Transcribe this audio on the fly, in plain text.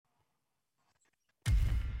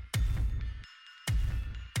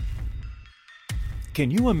Can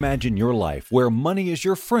you imagine your life where money is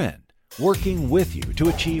your friend, working with you to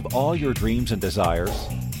achieve all your dreams and desires?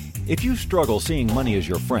 If you struggle seeing money as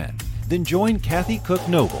your friend, then join Kathy Cook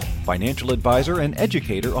Noble, financial advisor and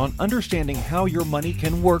educator on understanding how your money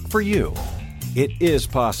can work for you. It is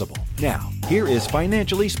possible. Now, here is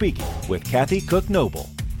Financially Speaking with Kathy Cook Noble.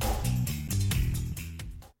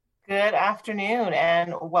 Good afternoon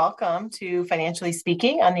and welcome to Financially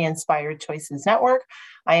Speaking on the Inspired Choices Network.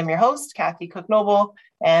 I am your host, Kathy Cook Noble,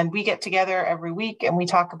 and we get together every week and we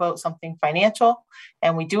talk about something financial,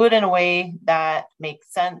 and we do it in a way that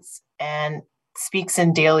makes sense and speaks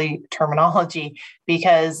in daily terminology,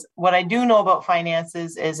 because what I do know about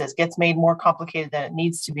finances is it gets made more complicated than it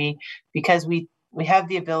needs to be, because we have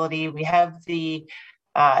the ability, we have the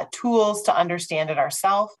tools to understand it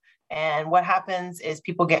ourselves. And what happens is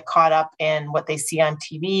people get caught up in what they see on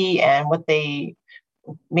TV and what they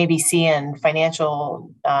maybe see in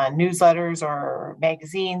financial newsletters or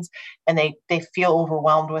magazines, and they feel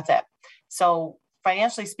overwhelmed with it. So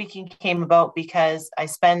Financially Speaking came about because I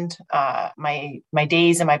spend my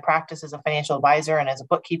days in my practice as a financial advisor and as a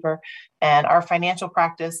bookkeeper, and our financial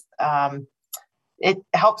practice, it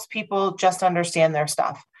helps people just understand their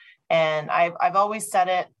stuff. And I've always said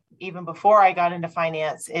it, even before I got into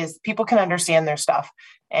finance, is people can understand their stuff.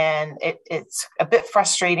 And it's a bit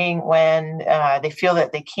frustrating when they feel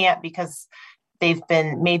that they can't, because they've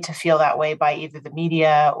been made to feel that way by either the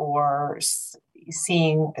media or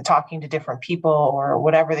talking to different people, or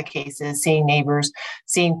whatever the case is, seeing neighbors,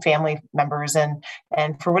 seeing family members, and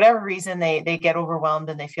for whatever reason they get overwhelmed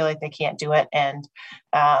and they feel like they can't do it. And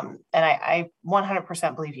I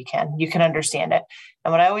 100% believe you can understand it.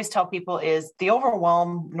 And what I always tell people is the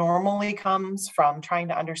overwhelm normally comes from trying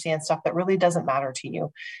to understand stuff that really doesn't matter to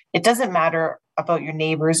you. It doesn't matter about your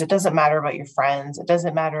neighbors. It doesn't matter about your friends. It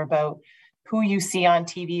doesn't matter about who you see on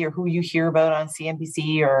TV or who you hear about on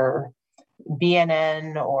CNBC or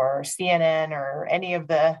BNN or CNN or any of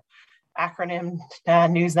the acronym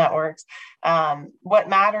news networks. What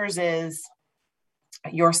matters is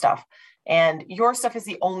your stuff, and your stuff is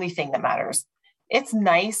the only thing that matters. It's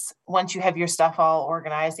nice once you have your stuff all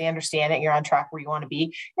organized, you understand it, you're on track where you want to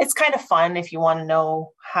be. It's kind of fun if you want to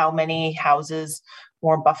know how many houses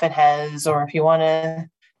Warren Buffett has, or if you want to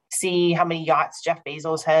see how many yachts Jeff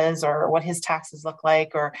Bezos has, or what his taxes look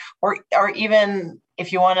like, or even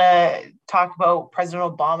if you want to talk about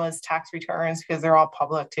President Obama's tax returns, because they're all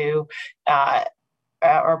public too,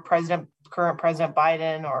 or current President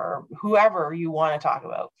Biden, or whoever you want to talk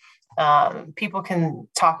about. People can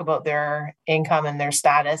talk about their income and their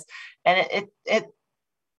status, and it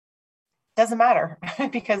doesn't matter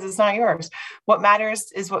because it's not yours. What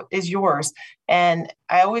matters is what is yours. And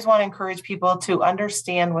I always want to encourage people to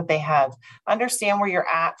understand what they have, understand where you're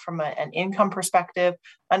at from an income perspective,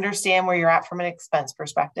 understand where you're at from an expense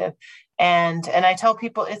perspective. And I tell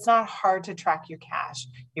people it's not hard to track your cash.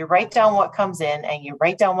 You write down what comes in and you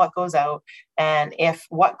write down what goes out. And if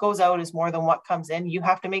what goes out is more than what comes in, you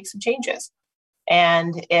have to make some changes.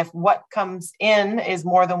 And if what comes in is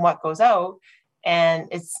more than what goes out, and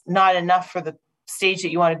it's not enough for the stage that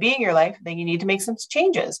you want to be in your life, then you need to make some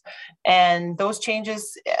changes. And those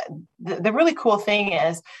changes, the really cool thing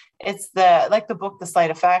is, it's like the book, The Slight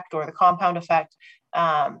Effect or The Compound Effect.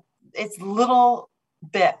 It's little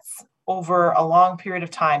bits over a long period of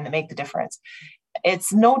time that make the difference.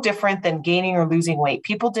 It's no different than gaining or losing weight.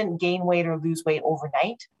 People didn't gain weight or lose weight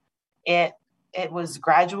overnight. It was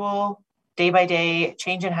gradual, day by day,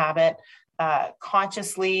 change in habit.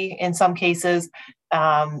 Consciously, in some cases,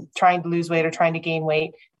 trying to lose weight or trying to gain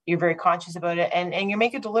weight, you're very conscious about it, and you're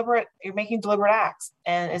making deliberate acts.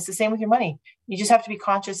 And it's the same with your money. You just have to be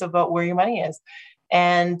conscious about where your money is.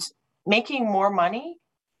 And making more money,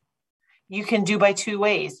 you can do by two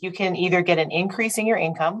ways. You can either get an increase in your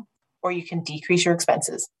income, or you can decrease your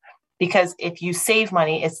expenses. Because if you save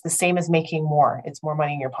money, it's the same as making more. It's more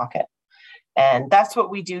money in your pocket. And that's what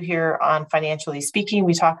we do here on Financially Speaking.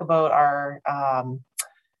 We talk about our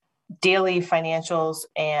daily financials,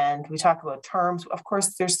 and we talk about terms. Of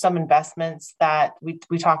course, there's some investments that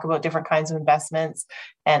we talk about, different kinds of investments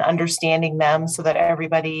and understanding them so that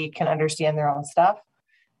everybody can understand their own stuff,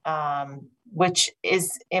 which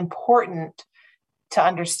is important to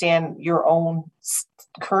understand your own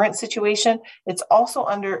current situation. It's also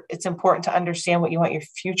it's important to understand what you want your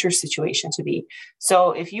future situation to be.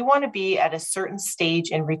 So if you want to be at a certain stage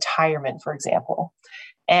in retirement, for example,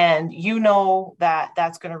 and you know that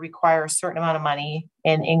that's going to require a certain amount of money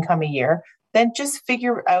in income a year, then just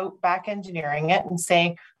figure out back engineering it and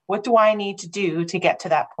say, what do I need to do to get to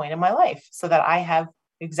that point in my life so that I have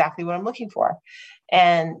exactly what I'm looking for?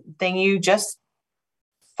 And then you just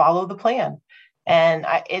follow the plan. And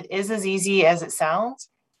it is as easy as it sounds.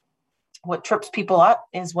 What trips people up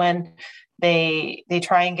is when they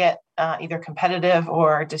try and get either competitive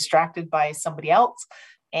or distracted by somebody else.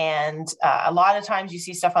 And a lot of times you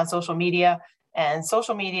see stuff on social media, and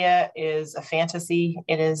social media is a fantasy.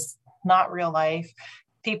 It is not real life.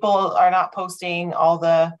 People are not posting all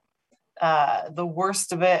the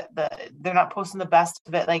worst of it. They're not posting the best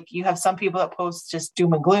of it. Like, you have some people that post just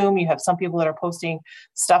doom and gloom. You have some people that are posting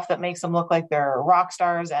stuff that makes them look like they're rock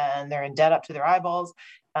stars and they're in debt up to their eyeballs.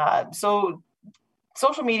 So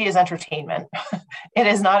social media is entertainment. It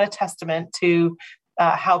is not a testament to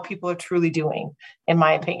how people are truly doing, in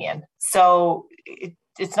my opinion. So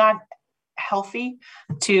it's not healthy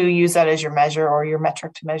to use that as your measure or your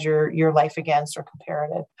metric to measure your life against or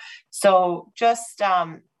comparative. So just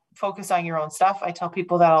focus on your own stuff. I tell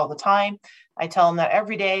people that all the time. I tell them that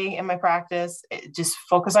every day in my practice. Just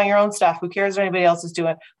focus on your own stuff. Who cares what anybody else is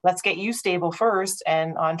doing? Let's get you stable first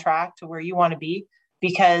and on track to where you want to be.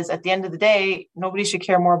 Because at the end of the day, nobody should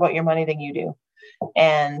care more about your money than you do.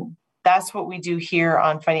 And that's what we do here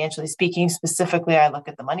on Financially Speaking. Specifically, I look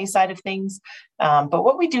at the money side of things. But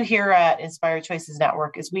what we do here at Inspired Choices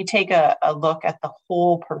Network is we take a look at the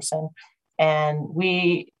whole person, and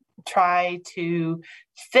we try to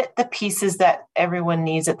fit the pieces that everyone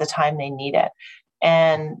needs at the time they need it.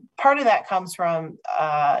 And part of that comes from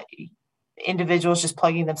individuals just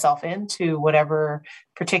plugging themselves into whatever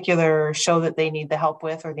particular show that they need the help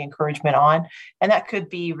with or the encouragement on. And that could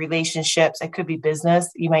be relationships. It could be business.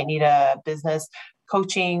 You might need a business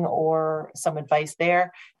coaching or some advice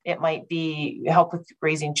there. It might be help with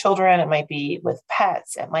raising children. It might be with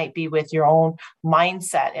pets. It might be with your own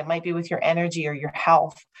mindset. It might be with your energy or your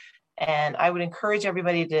health. And I would encourage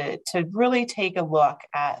everybody to really take a look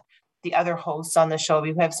at the other hosts on the show.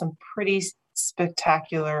 We have some pretty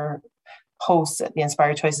spectacular hosts at the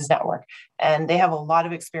Inspired Choices Network, and they have a lot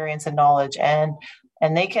of experience and knowledge, and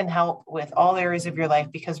they can help with all areas of your life,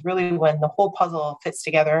 because really when the whole puzzle fits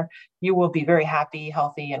together, you will be very happy,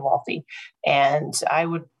 healthy, and wealthy. And I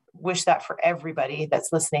would wish that for everybody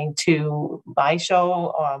that's listening to my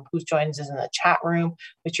show, who's joined us in the chat room,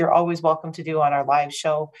 which you're always welcome to do on our live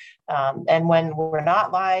show. And when we're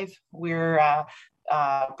not live, we're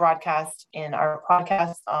broadcast in our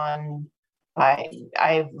podcast on,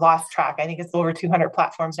 I've lost track. I think it's over 200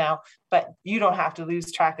 platforms now, but you don't have to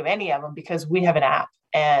lose track of any of them, because we have an app,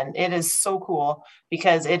 and it is so cool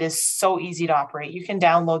because it is so easy to operate. You can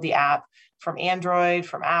download the app from Android,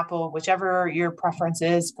 from Apple, whichever your preference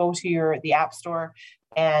is. Go to the App Store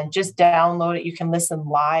and just download it. You can listen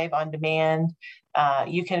live on demand.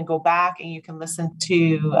 You can go back and you can listen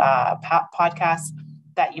to podcasts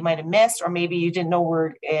that you might have missed, or maybe you didn't know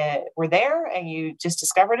were there and you just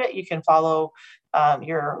discovered it. You can follow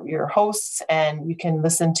your hosts, and you can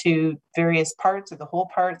listen to various parts or the whole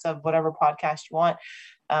parts of whatever podcast you want.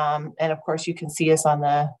 And of course, you can see us on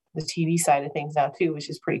the TV side of things now too, which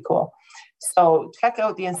is pretty cool. So check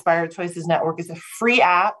out the Inspired Choices Network. It's a free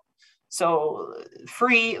app. So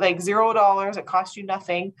free, like $0. It costs you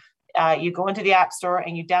nothing. You go into the App Store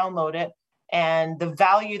and you download it. And the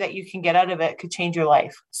value that you can get out of it could change your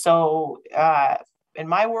life. So in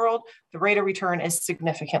my world, the rate of return is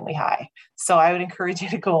significantly high. So I would encourage you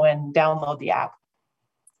to go and download the app.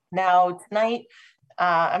 Now, tonight,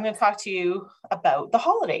 I'm going to talk to you about the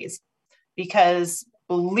holidays, because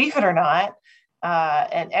believe it or not,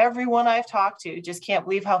 and everyone I've talked to just can't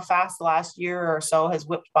believe how fast the last year or so has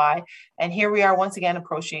whipped by. And here we are once again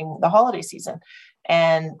approaching the holiday season.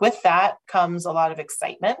 And with that comes a lot of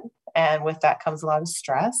excitement. And with that comes a lot of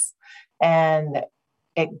stress. And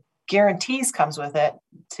it guarantees comes with it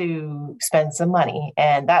to spend some money.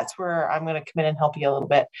 And that's where I'm going to come in and help you a little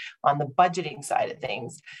bit on the budgeting side of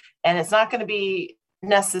things. And it's not going to be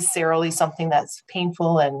necessarily something that's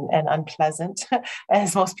painful and unpleasant,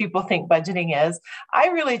 as most people think budgeting is. I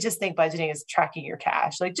really just think budgeting is tracking your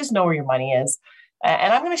cash. Like, just know where your money is.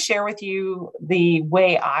 And I'm going to share with you the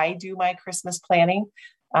way I do my Christmas planning.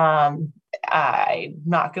 I'm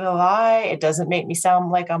not going to lie, it doesn't make me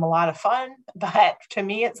sound like I'm a lot of fun, but to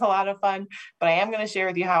me, it's a lot of fun. But I am going to share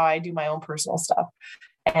with you how I do my own personal stuff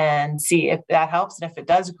and see if that helps. And if it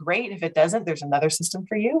does, great. If it doesn't, there's another system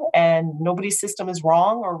for you. And nobody's system is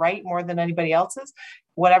wrong or right more than anybody else's.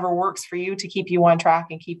 Whatever works for you to keep you on track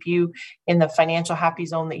and keep you in the financial happy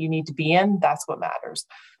zone that you need to be in, that's what matters.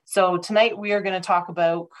 So tonight we are going to talk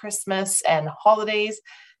about Christmas and holidays.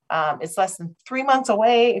 It's less than 3 months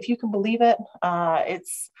away, if you can believe it.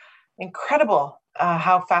 It's incredible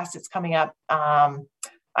how fast it's coming up.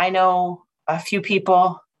 I know a few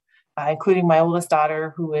people, including my oldest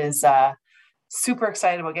daughter, who is super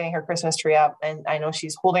excited about getting her Christmas tree up. And I know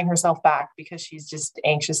she's holding herself back because she's just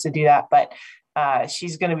anxious to do that, but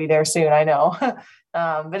she's going to be there soon, I know.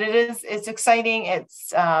 But it's exciting.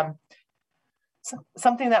 It's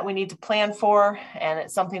something that we need to plan for, and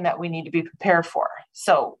it's something that we need to be prepared for.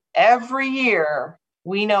 So every year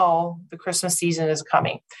we know the Christmas season is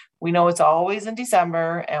coming. We know it's always in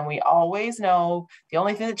December, and we always know the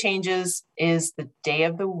only thing that changes is the day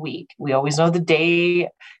of the week. We always know the day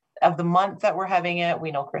of the month that we're having it.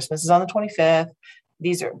 We know Christmas is on the 25th.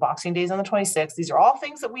 These are Boxing Days on the 26th. These are all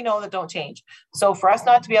things that we know that don't change. So for us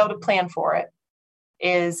not to be able to plan for it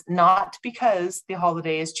is not because the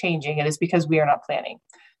holiday is changing. It is because we are not planning.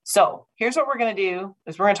 So here's what we're going to do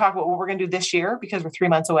is we're going to talk about what we're going to do this year because we're 3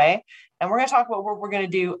 months away. And we're going to talk about what we're going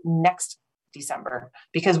to do next December,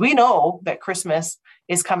 because we know that Christmas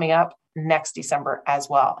is coming up next December as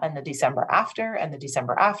well. And the December after, and the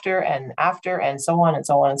December after, and so on and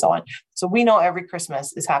so on and so on. So we know every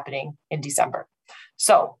Christmas is happening in December.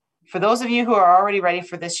 So for those of you who are already ready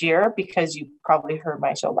for this year, because you probably heard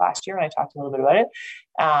my show last year and I talked a little bit about it,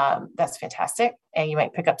 that's fantastic. And you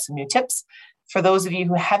might pick up some new tips. For those of you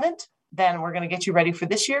who haven't, then we're going to get you ready for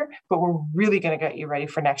this year, but we're really going to get you ready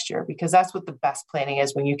for next year, because that's what the best planning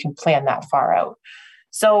is, when you can plan that far out.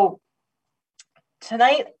 So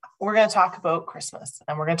tonight we're going to talk about Christmas,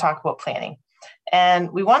 and we're going to talk about planning.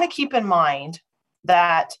 And we want to keep in mind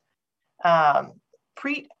that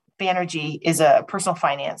Preet Banerjee is a personal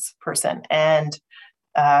finance person. And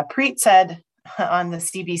Preet said on the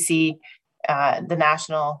CBC, the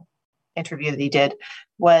national interview that he did,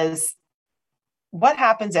 was what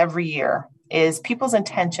happens every year is people's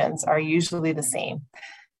intentions are usually the same.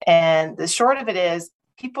 And the short of it is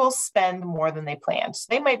people spend more than they planned. So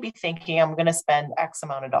they might be thinking, I'm going to spend X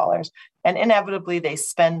amount of dollars. And inevitably they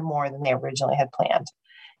spend more than they originally had planned.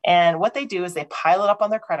 And what they do is they pile it up on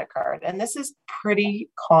their credit card. And this is pretty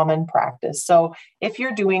common practice. So if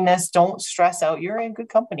you're doing this, don't stress out. You're in good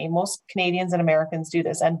company. Most Canadians and Americans do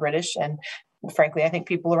this, and British, and frankly, I think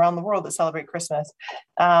people around the world that celebrate Christmas.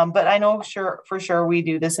 But I know for sure we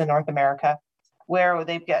do this in North America, where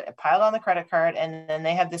they've got it piled on the credit card, and then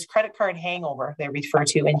they have this credit card hangover they refer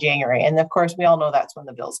to in January. And of course, we all know that's when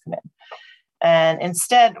the bills come in. And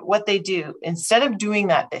instead, what they do, instead of doing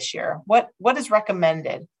that this year, what is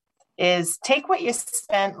recommended is take what you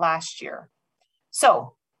spent last year.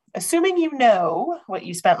 So assuming you know what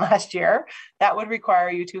you spent last year, that would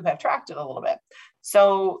require you to have tracked it a little bit.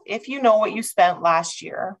 So if you know what you spent last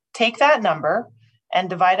year, take that number and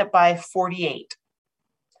divide it by 48.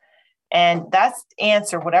 And that's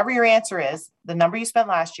answer, whatever your answer is, the number you spent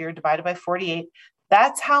last year divided by 48,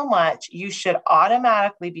 that's how much you should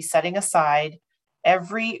automatically be setting aside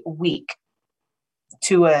every week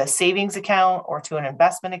to a savings account or to an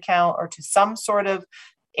investment account or to some sort of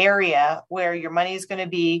area where your money is going to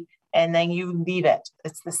be, and then you leave it.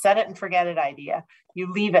 It's the set it and forget it idea. You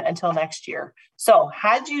leave it until next year. So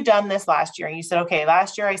had you done this last year and you said, okay,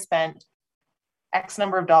 last year I spent X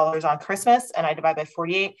number of dollars on Christmas and I divide by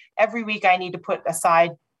 48, every week I need to put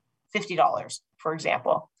aside $50, for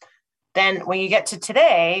example. Then when you get to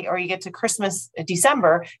today, or you get to Christmas,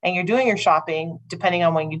 December, and you're doing your shopping, depending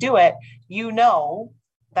on when you do it, you know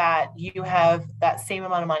that you have that same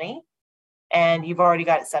amount of money and you've already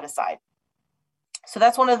got it set aside. So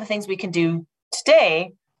that's one of the things we can do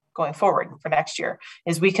today going forward for next year,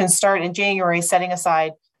 is we can start in January setting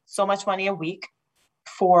aside so much money a week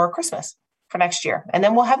for Christmas for next year. And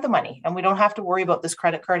then we'll have the money, and we don't have to worry about this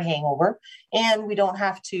credit card hangover, and we don't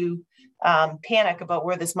have to panic about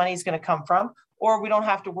where this money is going to come from, or we don't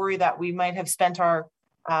have to worry that we might have spent our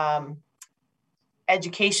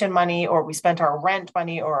education money, or we spent our rent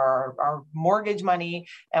money, or our mortgage money,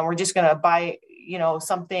 and we're just going to buy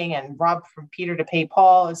something and rob from Peter to pay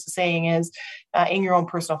Paul, as the saying is, in your own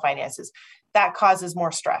personal finances. That causes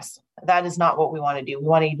more stress. That is not what we want to do. We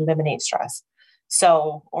want to eliminate stress.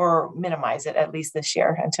 So, or minimize it, at least this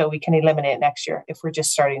year, until we can eliminate it next year, if we're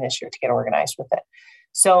just starting this year to get organized with it.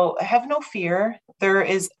 So have no fear. There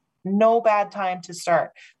is no bad time to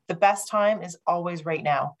start. The best time is always right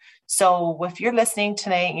now. So if you're listening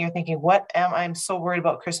tonight and you're thinking, I'm so worried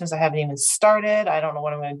about Christmas, I haven't even started. I don't know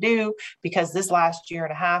what I'm going to do, because this last year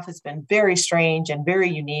and a half has been very strange and very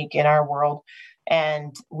unique in our world.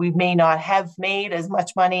 And we may not have made as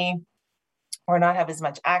much money or not have as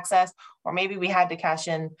much access, or maybe we had to cash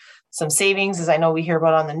in some savings, as I know we hear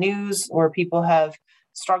about on the news, where people have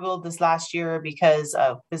struggled this last year because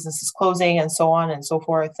of businesses closing and so on and so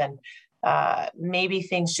forth. And maybe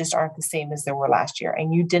things just aren't the same as they were last year,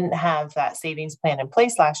 and you didn't have that savings plan in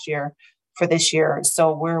place last year for this year.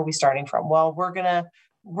 So where are we starting from? Well, we're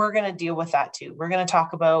gonna deal with that too. We're going to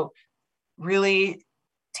talk about really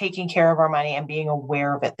taking care of our money and being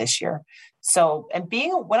aware of it this year. So, and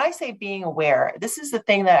when I say being aware, this is the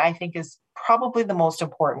thing that I think is probably the most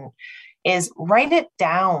important, is write it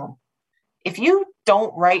down. If you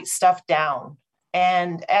don't write stuff down,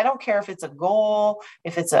 and I don't care if it's a goal,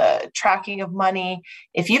 if it's a tracking of money,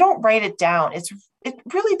 if you don't write it down, it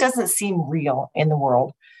really doesn't seem real in the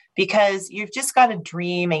world, because you've just got a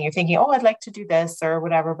dream and you're thinking, oh, I'd like to do this or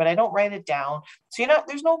whatever, but I don't write it down. So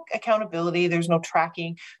there's no accountability, there's no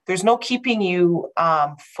tracking, there's no keeping you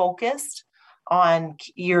focused on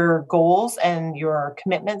your goals and your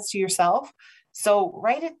commitments to yourself. So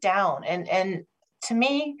write it down. And to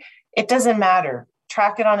me, it doesn't matter.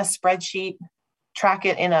 Track it on a spreadsheet, track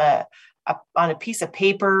it on a piece of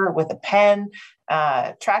paper with a pen,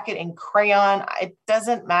 track it in crayon. It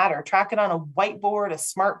doesn't matter. Track it on a whiteboard, a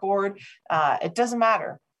smart board. It doesn't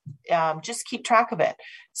matter. Just keep track of it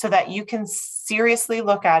so that you can seriously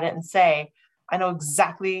look at it and say, I know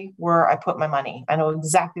exactly where I put my money. I know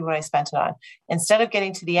exactly what I spent it on. Instead of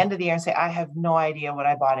getting to the end of the year and say, I have no idea what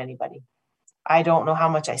I bought anybody. I don't know how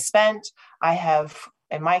much I spent.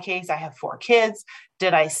 In my case, I have 4 kids.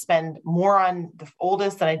 Did I spend more on the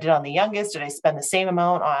oldest than I did on the youngest? Did I spend the same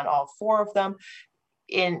amount on all 4 of them?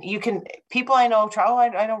 People I know,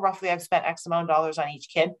 I know roughly I've spent X amount of dollars on each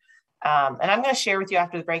kid. And I'm going to share with you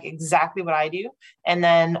after the break exactly what I do. And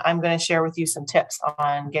then I'm going to share with you some tips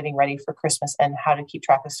on getting ready for Christmas and how to keep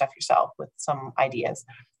track of stuff yourself with some ideas.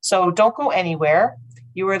 So don't go anywhere.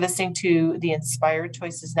 You are listening to the Inspired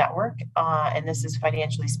Choices Network, and this is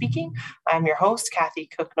Financially Speaking. I'm your host, Kathy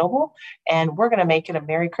Cook Noble, and we're going to make it a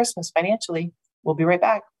Merry Christmas financially. We'll be right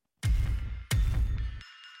back.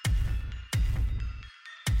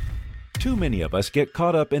 Too many of us get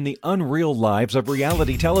caught up in the unreal lives of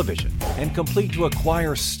reality television and complete to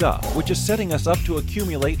acquire stuff, which is setting us up to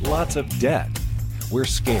accumulate lots of debt. We're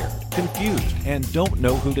scared, confused, and don't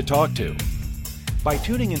know who to talk to. By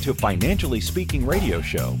tuning into Financially Speaking radio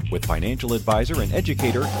show with financial advisor and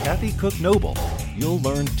educator Kathy Cook Noble, you'll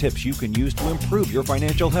learn tips you can use to improve your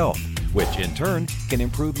financial health, which in turn can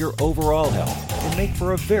improve your overall health and make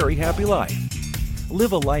for a very happy life.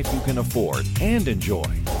 Live a life you can afford and enjoy.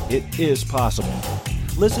 It is possible.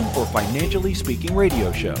 Listen for Financially Speaking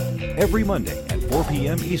radio show every Monday at 4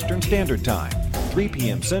 p.m. Eastern Standard Time, 3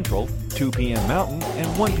 p.m. Central, 2 p.m. Mountain,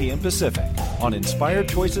 and 1 p.m. Pacific on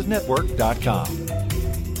InspiredChoicesNetwork.com.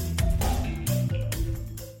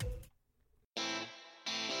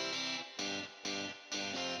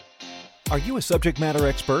 Are you a subject matter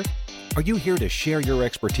expert? Are you here to share your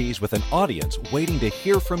expertise with an audience waiting to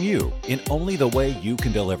hear from you in only the way you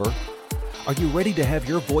can deliver? Are you ready to have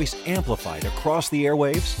your voice amplified across the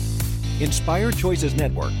airwaves? Inspired Choices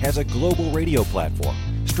Network has a global radio platform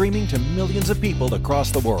streaming to millions of people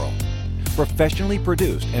across the world. Professionally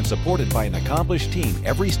produced and supported by an accomplished team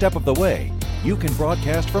every step of the way, you can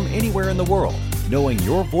broadcast from anywhere in the world, knowing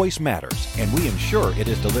your voice matters, and we ensure it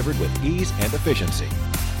is delivered with ease and efficiency.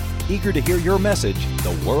 Eager to hear your message,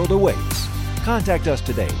 the world awaits. Contact us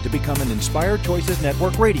today to become an Inspired Choices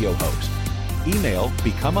Network radio host. Email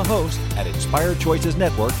become a host at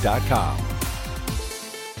inspiredchoicesnetwork.com.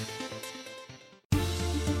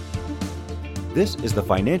 This is the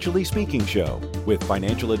Financially Speaking Show with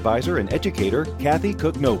financial advisor and educator Kathy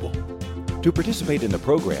Cook Noble. To participate in the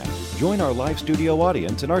program, join our live studio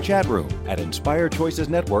audience in our chat room at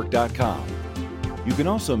inspiredchoicesnetwork.com. You can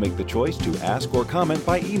also make the choice to ask or comment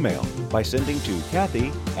by email by sending to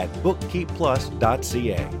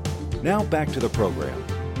Kathy@bookkeepplus.ca. Now back to the program.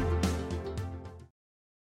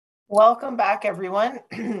 Welcome back, everyone.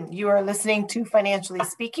 You are listening to Financially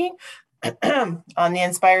Speaking on the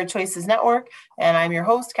Inspired Choices Network, and I'm your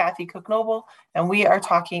host, Kathy Cook Noble, and we are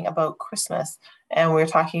talking about Christmas, and we're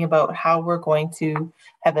talking about how we're going to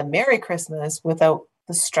have a Merry Christmas without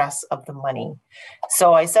the stress of the money.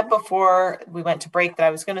 So I said before we went to break that I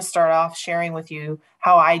was going to start off sharing with you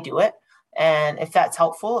how I do it, and if that's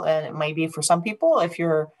helpful, and it might be for some people, if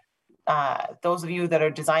you're those of you that are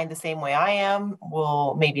designed the same way I am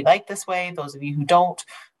will maybe like this way. Those of you who don't,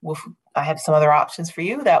 I have some other options for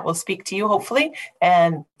you that will speak to you, hopefully,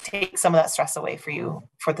 and take some of that stress away for you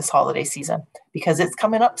for this holiday season, because it's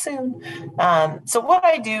coming up soon. So what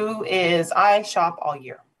I do is I shop all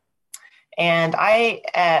year. And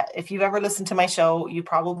if you've ever listened to my show, you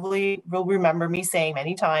probably will remember me saying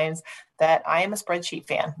many times that I am a spreadsheet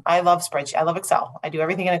fan. I love spreadsheet. I love Excel. I do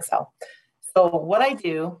everything in Excel. So what I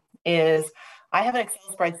do is I have an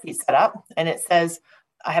Excel spreadsheet set up, and it says,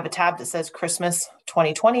 I have a tab that says Christmas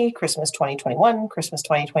 2020, Christmas 2021, Christmas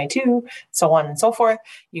 2022, so on and so forth.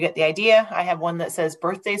 You get the idea. I have one that says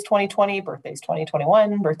birthdays 2020, birthdays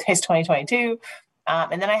 2021, birthdays 2022.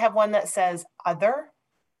 And then I have one that says other,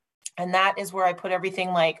 and that is where I put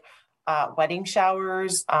everything like wedding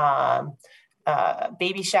showers,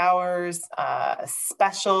 baby showers,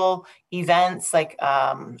 special events like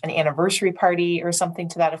an anniversary party or something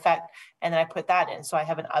to that effect. And then I put that in. So I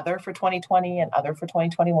have an other for 2020, an other for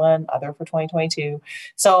 2021, other for 2022.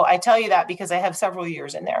 So I tell you that because I have several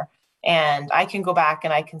years in there, and I can go back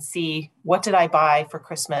and I can see, what did I buy for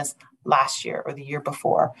Christmas last year or the year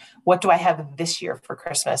before? What do I have this year for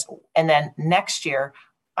Christmas? And then next year,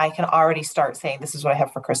 I can already start saying, this is what I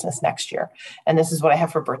have for Christmas next year. And this is what I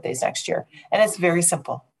have for birthdays next year. And it's very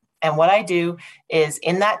simple. And what I do is,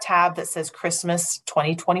 in that tab that says Christmas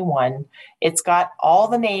 2021, it's got all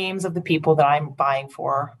the names of the people that I'm buying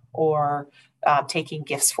for or taking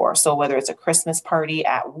gifts for. So whether it's a Christmas party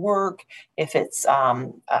at work, if it's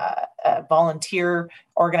a volunteer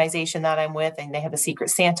organization that I'm with and they have a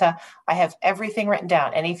Secret Santa, I have everything written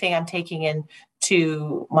down. Anything I'm taking in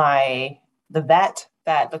to the vet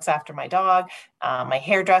that looks after my dog, my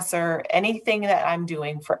hairdresser, anything that I'm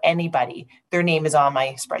doing for anybody, their name is on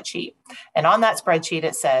my spreadsheet. And on that spreadsheet,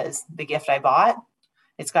 it says the gift I bought.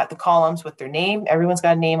 It's got the columns with their name. Everyone's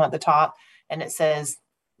got a name at the top. And it says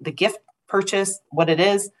the gift purchase, what it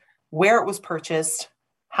is, where it was purchased,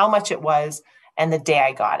 how much it was, and the day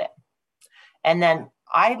I got it. And then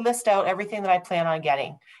I list out everything that I plan on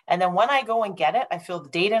getting. And then when I go and get it, I fill the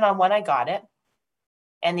date in on when I got it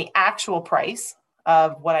and the actual price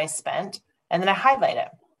of what I spent, and then I highlight it.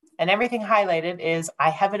 And everything highlighted is,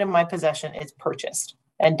 I have it in my possession, it's purchased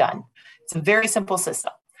and done. It's a very simple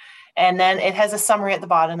system. And then it has a summary at the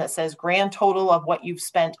bottom that says grand total of what you've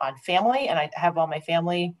spent on family, and I have all my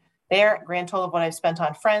family there, grand total of what I've spent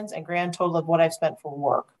on friends, and grand total of what I've spent for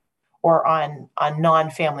work or on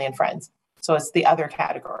non-family and friends. So it's the other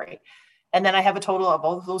category. And then I have a total of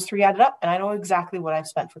all of those three added up, and I know exactly what I've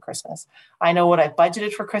spent for Christmas. I know what I've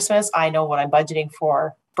budgeted for Christmas. I know what I'm budgeting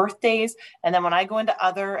for birthdays. And then when I go into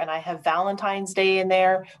other and I have Valentine's Day in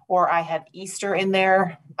there, or I have Easter in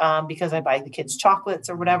there because I buy the kids chocolates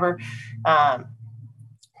or whatever,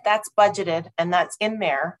 that's budgeted and that's in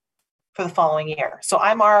there for the following year. So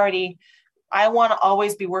I want to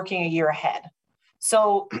always be working a year ahead.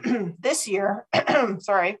 So this year,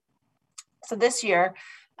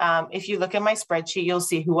 if you look at my spreadsheet, you'll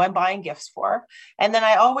see who I'm buying gifts for. And then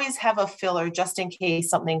I always have a filler just in case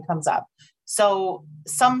something comes up. So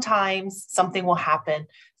sometimes something will happen.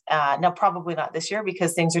 Now, probably not this year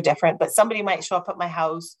because things are different, but somebody might show up at my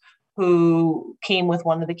house who came with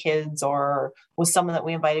one of the kids or was someone that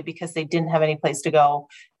we invited because they didn't have any place to go.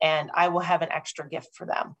 And I will have an extra gift for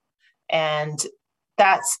them. And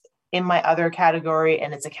that's in my other category,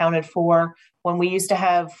 and it's accounted for. When we used to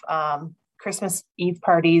have Christmas Eve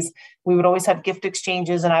parties, we would always have gift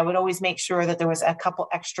exchanges, and I would always make sure that there was a couple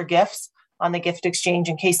extra gifts on the gift exchange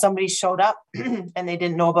in case somebody showed up and they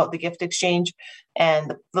didn't know about the gift exchange and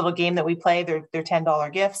the little game that we play, they're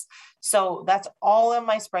 $10 gifts. So that's all in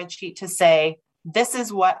my spreadsheet to say, this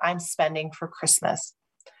is what I'm spending for Christmas.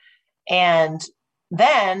 And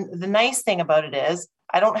then the nice thing about it is,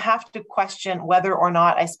 I don't have to question whether or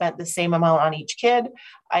not I spent the same amount on each kid.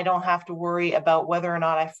 I don't have to worry about whether or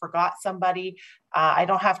not I forgot somebody. I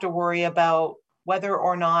don't have to worry about whether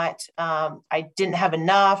or not I didn't have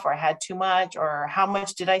enough or I had too much or how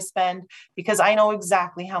much did I spend, because I know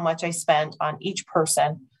exactly how much I spent on each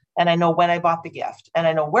person, and I know when I bought the gift and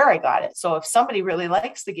I know where I got it. So if somebody really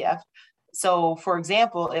likes the gift, so for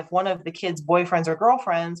example, if one of the kids' boyfriends or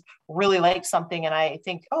girlfriends really likes something and I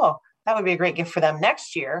think, oh, that would be a great gift for them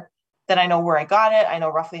next year, then I know where I got it. I know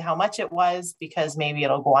roughly how much it was because maybe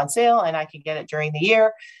it'll go on sale and I can get it during the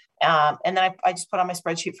year. And then I just put on my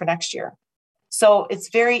spreadsheet for next year. So it's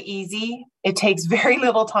very easy. It takes very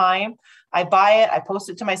little time. I buy it, I post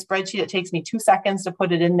it to my spreadsheet. It takes me 2 seconds to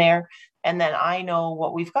put it in there. And then I know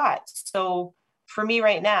what we've got. So for me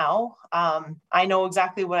right now, I know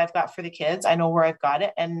exactly what I've got for the kids. I know where I've got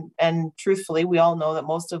it. And truthfully, we all know that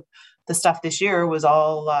most of the stuff this year was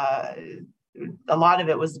all, a lot of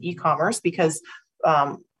it was e-commerce because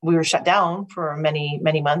we were shut down for many,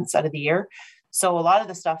 many months out of the year. So a lot of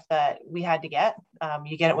the stuff that we had to get,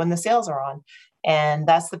 you get it when the sales are on. And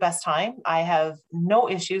that's the best time. I have no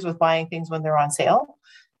issues with buying things when they're on sale.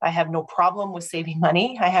 I have no problem with saving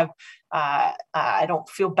money. I don't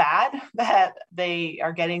feel bad that they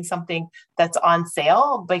are getting something that's on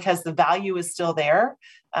sale because the value is still there.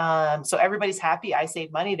 So everybody's happy. I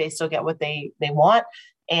save money. They still get what they want.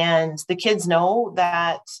 And the kids know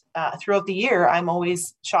that throughout the year, I'm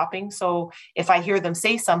always shopping. So if I hear them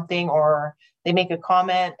say something or they make a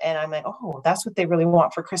comment and I'm like, oh, that's what they really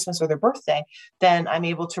want for Christmas or their birthday, then I'm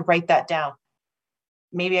able to write that down.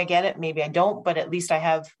 maybe I get it, maybe I don't, but at least I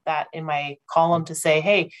have that in my column to say,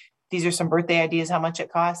 hey, these are some birthday ideas, how much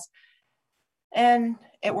it costs. And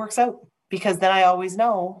it works out because then I always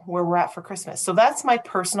know where we're at for Christmas. So that's my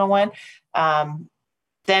personal one.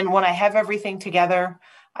 Then when I have everything together,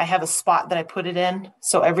 I have a spot that I put it in.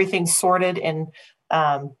 So everything's sorted in,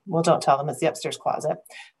 well, don't tell them it's the upstairs closet,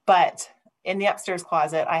 but in the upstairs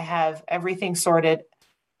closet, I have everything sorted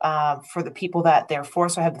for the people that they're for.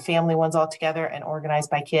 So I have the family ones all together and organized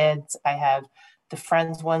by kids. I have the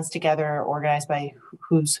friends ones together, organized by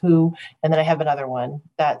who's who. And then I have another one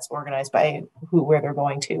that's organized by where they're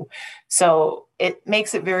going to. So it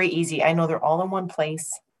makes it very easy. I know they're all in one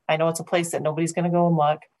place. I know it's a place that nobody's going to go and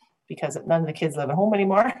look because none of the kids live at home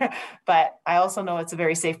anymore. But I also know it's a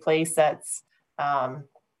very safe place that's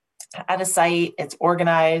at a site, it's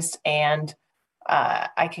organized, and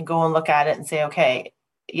I can go and look at it and say, okay,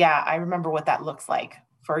 yeah, I remember what that looks like.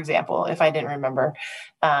 For example, if I didn't remember,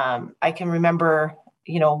 I can remember,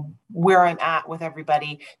 where I'm at with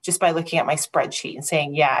everybody just by looking at my spreadsheet and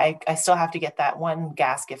saying, yeah, I still have to get that one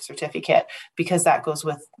gas gift certificate because that goes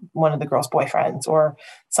with one of the girls' boyfriends or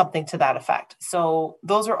something to that effect. So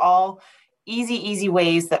those are all easy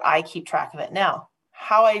ways that I keep track of it. Now,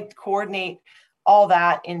 how I coordinate all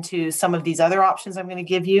that into some of these other options I'm going to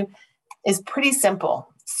give you is pretty simple.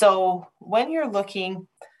 So when you're looking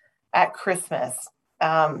at Christmas,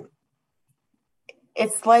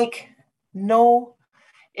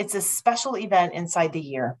 it's a special event inside the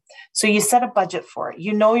year. So you set a budget for it.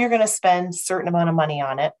 You're going to spend a certain amount of money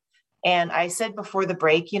on it. And I said before the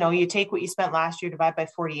break, you take what you spent last year, divide by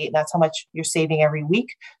 48, and that's how much you're saving every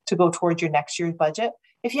week to go towards your next year's budget.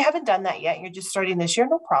 If you haven't done that yet, you're just starting this year,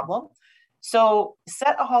 no problem. So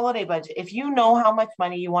set a holiday budget. If you know how much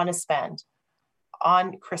money you want to spend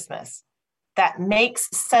on Christmas, that makes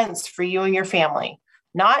sense for you and your family.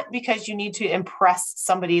 Not because you need to impress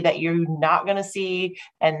somebody that you're not going to see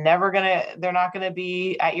and they're not going to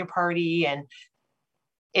be at your party. And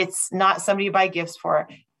it's not somebody you buy gifts for.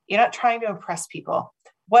 You're not trying to impress people.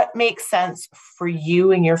 What makes sense for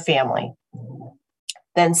you and your family?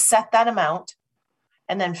 Then set that amount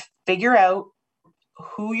and then figure out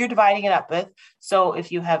who you're dividing it up with. So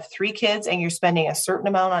if you have 3 kids and you're spending a certain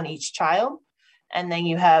amount on each child, and then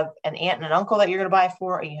you have an aunt and an uncle that you're going to buy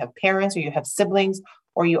for, or you have parents, or you have siblings,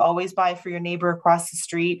 or you always buy for your neighbor across the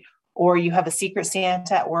street, or you have a secret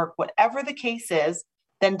Santa at work, whatever the case is,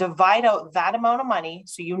 then divide out that amount of money.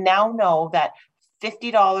 So you now know that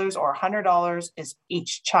 $50 or $100 is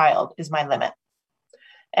each child is my limit.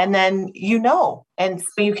 And then and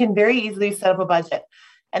so you can very easily set up a budget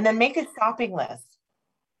and then make a shopping list.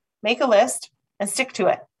 Make a list and stick to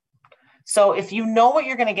it. So if you know what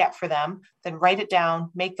you're going to get for them, then write it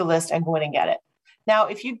down, make the list, and go in and get it. Now,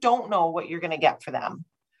 if you don't know what you're going to get for them,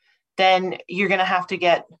 then you're going to have to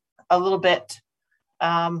get a little bit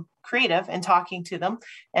creative in talking to them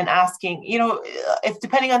and asking, if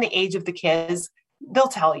depending on the age of the kids, they'll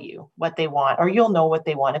tell you what they want, or you'll know what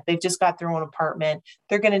they want. If they've just got their own apartment,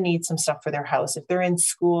 they're going to need some stuff for their house. If they're in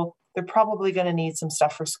school, they're probably going to need some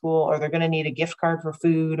stuff for school, or they're going to need a gift card for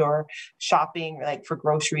food or shopping, like for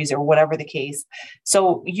groceries or whatever the case.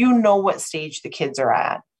 So what stage the kids are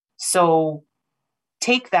at. So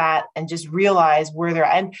take that and just realize where they're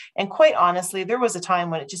at. And quite honestly, there was a time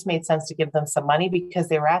when it just made sense to give them some money because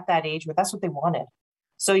they were at that age where that's what they wanted.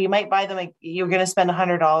 So you might buy them, you're going to spend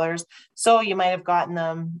 $100. So you might have gotten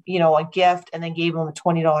them, a gift and then gave them a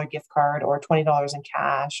 $20 gift card or $20 in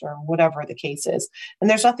cash or whatever the case is. And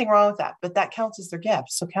there's nothing wrong with that, but that counts as their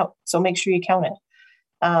gift. So make sure you count it.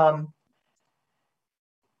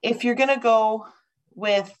 If you're going to go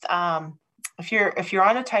with, if you're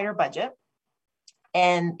on a tighter budget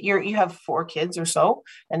and you have 4 kids or so,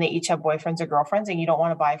 and they each have boyfriends or girlfriends and you don't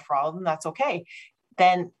want to buy for all of them, that's okay.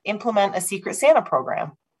 Then implement a Secret Santa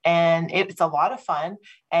program. And it's a lot of fun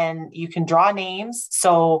and you can draw names.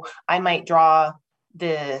 So I might draw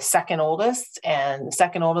the second oldest, and the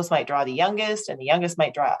second oldest might draw the youngest, and the youngest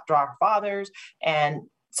might draw her father's, and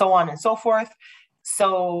so on and so forth.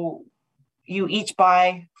 So you each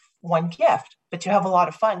buy one gift, but you have a lot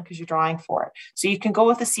of fun because you're drawing for it. So you can go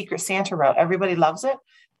with the Secret Santa route. Everybody loves it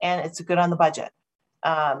and it's good on the budget.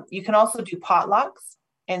 You can also do potlucks.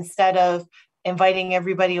 Instead of inviting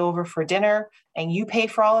everybody over for dinner and you pay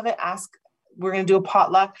for all of it, we're going to do a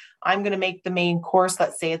potluck. I'm going to make the main course.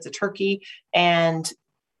 Let's say it's a turkey, and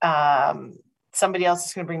somebody else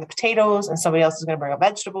is going to bring the potatoes, and somebody else is going to bring a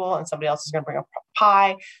vegetable, and somebody else is going to bring a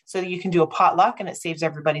pie. So you can do a potluck and it saves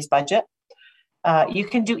everybody's budget. You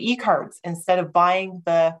can do e-cards instead of buying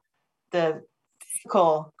the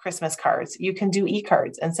physical Christmas cards. You can do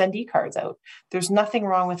e-cards and send e-cards out. There's nothing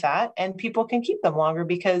wrong with that. And people can keep them longer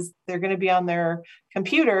because they're going to be on their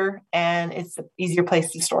computer and it's an easier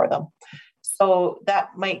place to store them. So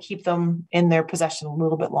that might keep them in their possession a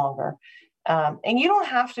little bit longer. And you don't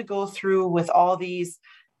have to go through with all these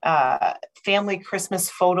family Christmas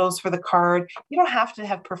photos for the card. You don't have to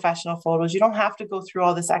have professional photos. You don't have to go through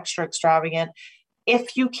all this extra extravagant.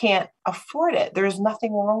 If you can't afford it, there's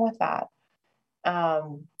nothing wrong with that.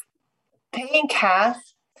 Paying cash,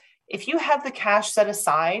 if you have the cash set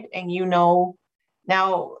aside and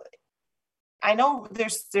now I know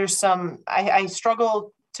there's some, I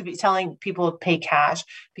struggle to be telling people to pay cash,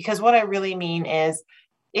 because what I really mean is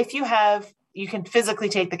if you can physically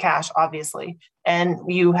take the cash, obviously, and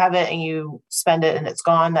you have it and you spend it and it's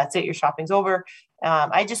gone. That's it. Your shopping's over.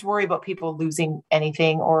 I just worry about people losing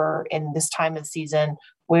anything, or in this time of season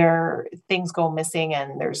where things go missing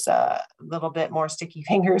and there's a little bit more sticky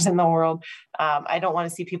fingers in the world. I don't want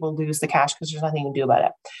to see people lose the cash because there's nothing to do about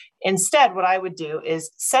it. Instead, what I would do is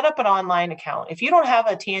set up an online account. If you don't have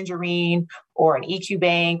a Tangerine or an EQ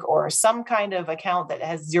Bank or some kind of account that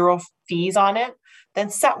has zero fees on it, then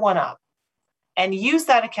set one up and use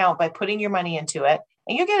that account by putting your money into it.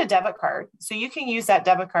 And you get a debit card. So you can use that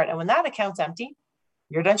debit card. And when that account's empty,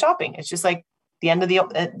 you're done shopping. It's just like the end of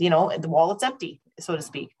the wallet's empty, so to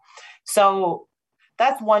speak. So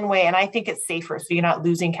that's one way. And I think it's safer. So you're not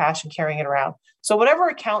losing cash and carrying it around. So whatever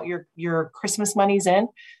account your Christmas money's in,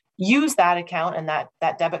 use that account and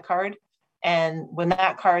that debit card. And when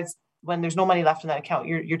there's no money left in that account,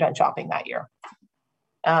 you're done shopping that year.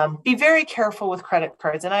 Be very careful with credit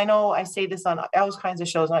cards. And I know I say this on all kinds of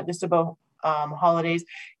shows, not just about holidays.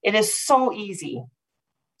 It is so easy,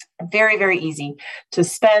 very, very easy to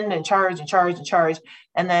spend and charge and charge and charge,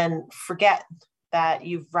 and then forget that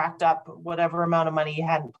you've racked up whatever amount of money you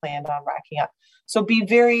hadn't planned on racking up. So be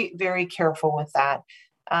very, very careful with that.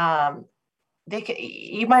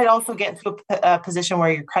 You might also get into a position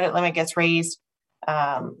where your credit limit gets raised,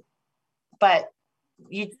 but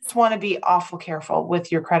you just want to be awful careful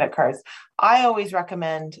with your credit cards. I always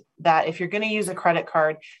recommend that if you're going to use a credit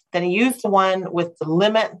card, then use the one with the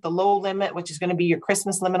low limit, which is going to be your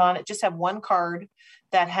Christmas limit on it. Just have one card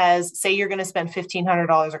that has, say you're going to spend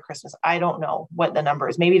 $1,500 at Christmas. I don't know what the number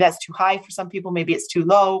is. Maybe that's too high for some people. Maybe it's too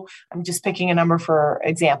low. I'm just picking a number for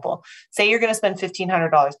example. Say you're going to spend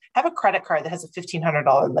 $1,500. Have a credit card that has a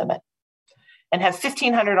 $1,500 limit, and have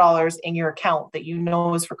 $1,500 in your account that you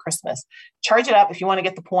know is for Christmas. Charge it up if you want to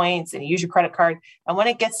get the points and use your credit card. And when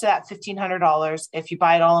it gets to that $1,500, if you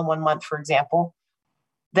buy it all in 1 month, for example,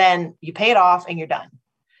 then you pay it off and you're done.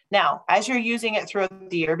 Now, as you're using it throughout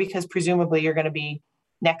the year, because presumably you're going to be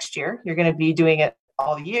next year, you're going to be doing it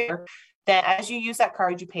all year, then as you use that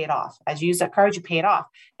card, you pay it off. As you use that card, you pay it off.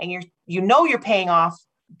 And you're paying off,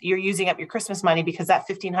 you're using up your Christmas money because that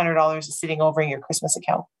 $1,500 is sitting over in your Christmas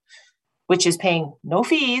account, which is paying no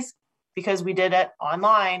fees because we did it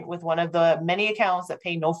online with one of the many accounts that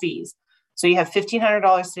pay no fees. So you have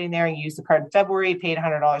 $1,500 sitting there and you use the card in February, paid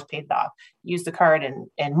 $100, paid it off. Use the card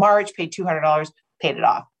in March, paid $200, paid it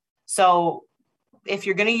off. So if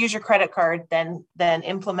you're going to use your credit card, then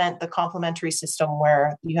implement the complimentary system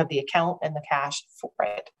where you have the account and the cash for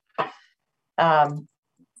it.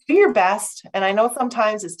 Do your best. And I know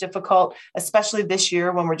sometimes it's difficult, especially this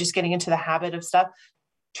year when we're just getting into the habit of stuff.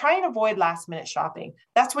 Try and avoid last minute shopping.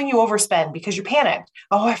 That's when you overspend because you're panicked.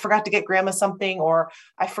 Oh, I forgot to get grandma something, or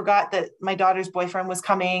I forgot that my daughter's boyfriend was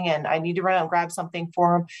coming and I need to run out and grab something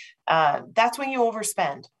for him. That's when you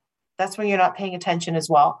overspend. That's when you're not paying attention as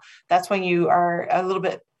well. That's when you are a little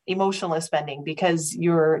bit emotionless spending because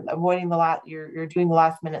you're avoiding you're doing the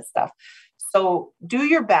last minute stuff. So do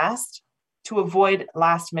your best to avoid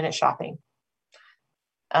last minute shopping.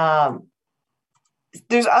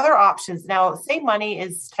 There's other options. Now, say money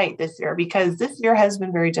is tight this year because this year has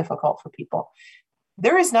been very difficult for people.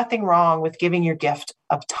 There is nothing wrong with giving your gift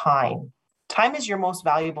of time. Time is your most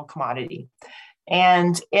valuable commodity.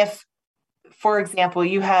 And if, for example,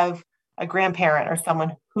 you have a grandparent or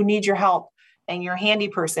someone who needs your help and you're a handy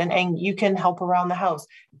person and you can help around the house,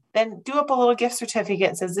 then do up a little gift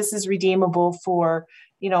certificate that says this is redeemable for,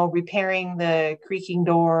 repairing the creaking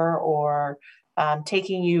door, or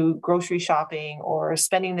taking you grocery shopping, or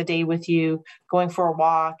spending the day with you, going for a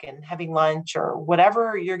walk and having lunch, or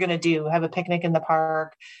whatever you're going to do, have a picnic in the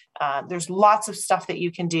park. There's lots of stuff that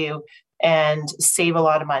you can do and save a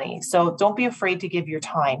lot of money. So don't be afraid to give your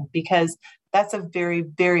time because that's a very,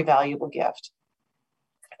 very valuable gift.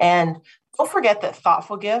 And don't forget that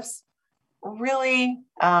thoughtful gifts really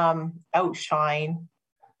outshine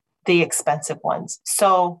the expensive ones.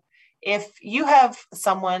 So if you have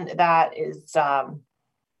someone that is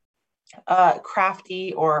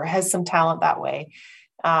crafty or has some talent that way,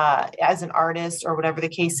 as an artist or whatever the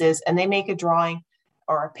case is, and they make a drawing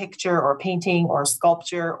or a picture or a painting or a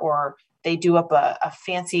sculpture, or they do up a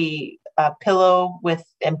fancy pillow with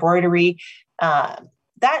embroidery,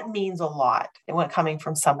 that means a lot when coming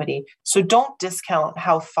from somebody. So don't discount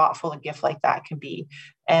how thoughtful a gift like that can be.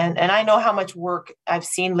 And I know how much work I've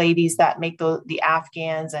seen ladies that make the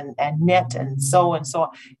Afghans and knit and sew and so on.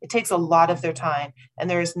 It takes a lot of their time, and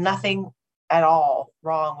there is nothing at all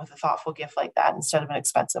wrong with a thoughtful gift like that instead of an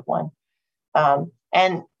expensive one.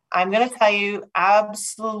 And I'm going to tell you,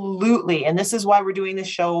 absolutely, and this is why we're doing this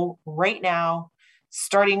show right now,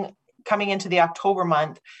 coming into the October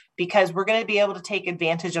month, because we're going to be able to take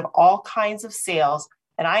advantage of all kinds of sales.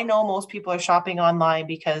 And I know most people are shopping online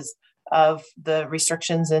because of the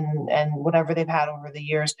restrictions and whatever they've had over the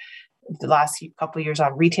years, the last couple of years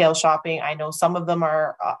on retail shopping. I know some of them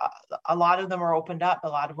are, a lot of them are opened up. A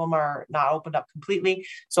lot of them are not opened up completely.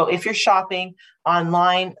 So if you're shopping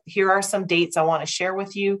online, here are some dates I want to share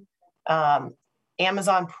with you.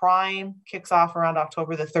 Amazon Prime kicks off around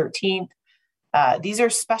October the 13th. These are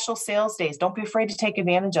special sales days. Don't be afraid to take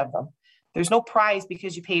advantage of them. There's no prize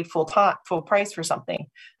because you paid full price for something.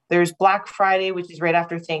 There's Black Friday, which is right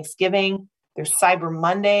after Thanksgiving. There's Cyber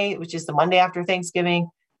Monday, which is the Monday after Thanksgiving.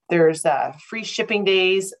 There's free shipping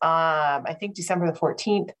days, I think December the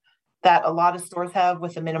 14th, that a lot of stores have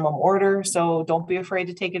with a minimum order. So don't be afraid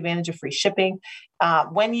to take advantage of free shipping.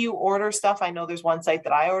 When you order stuff, I know there's one site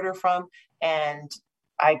that I order from, and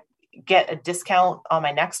I get a discount on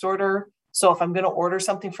my next order. So if I'm going to order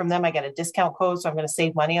something from them, I get a discount code. So I'm going to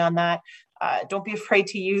save money on that. Don't be afraid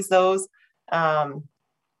to use those.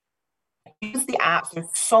 Use the apps. There's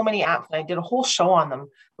so many apps. And I did a whole show on them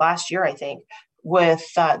last year, I think, with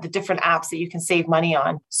the different apps that you can save money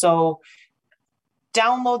on. So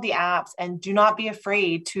download the apps and do not be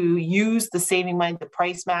afraid to use the saving money, the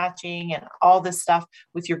price matching and all this stuff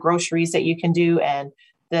with your groceries that you can do, and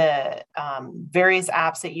the various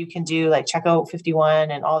apps that you can do, like Checkout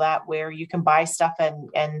 51 and all that, where you can buy stuff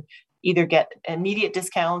and either get immediate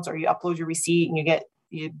discounts, or you upload your receipt and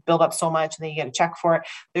you build up so much and then you get a check for it.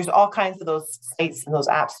 There's all kinds of those sites and those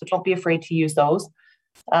apps. So don't be afraid to use those.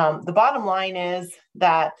 The bottom line is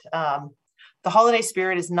that the holiday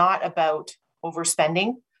spirit is not about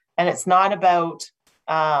overspending, and it's not about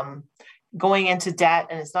going into debt,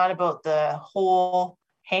 and it's not about the whole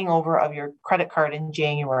hangover of your credit card in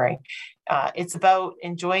January. It's about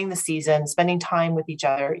enjoying the season, spending time with each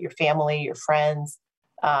other, your family, your friends,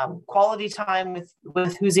 quality time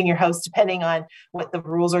with who's in your house, depending on what the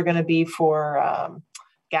rules are going to be for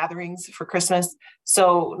gatherings for Christmas.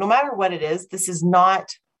 So no matter what it is, this is not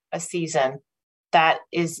a season that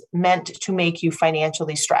is meant to make you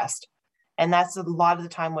financially stressed. And that's a lot of the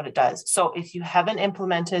time what it does. So if you haven't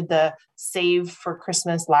implemented the Save for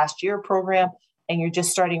Christmas last year program, and you're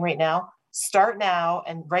just starting right now, start now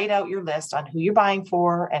and write out your list on who you're buying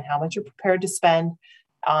for and how much you're prepared to spend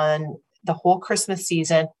on the whole Christmas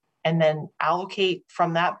season, and then allocate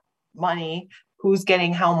from that money who's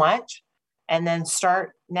getting how much, and then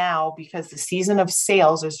start now, because the season of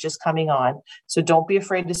sales is just coming on. So don't be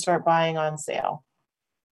afraid to start buying on sale.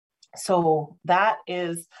 So that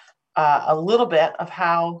is a little bit of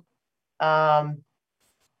how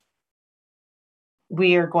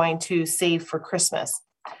we are going to save for Christmas.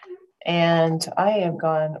 And I have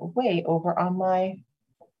gone way over on my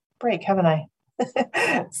break, haven't I?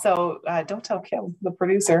 So don't tell Kim, the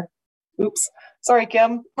producer. Oops. Sorry,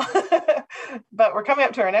 Kim. But we're coming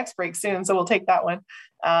up to our next break soon, so we'll take that one.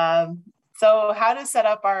 So how to set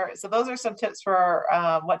up so those are some tips for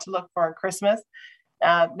what to look for at Christmas.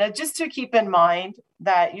 Now, just to keep in mind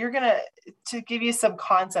that to give you some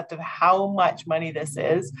concept of how much money this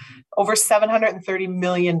is, over $730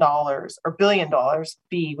 million, or billion dollars,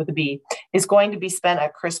 B with a B, is going to be spent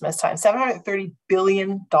at Christmas time. $730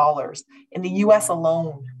 billion in the US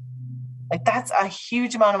alone. Like, that's a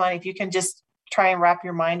huge amount of money. If you can just try and wrap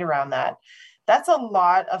your mind around that, that's a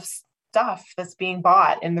lot of stuff that's being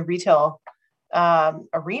bought in the retail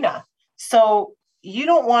arena. So you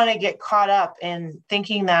don't want to get caught up in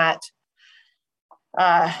thinking that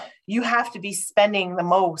you have to be spending the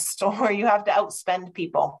most, or you have to outspend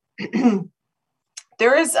people.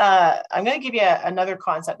 There is, I'm going to give you another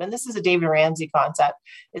concept, and this is a David Ramsey concept.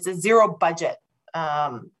 It's a zero-based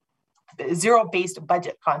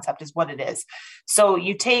budget concept is what it is. So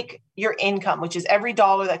you take your income, which is every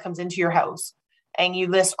dollar that comes into your house, and you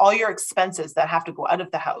list all your expenses that have to go out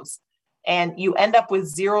of the house. And you end up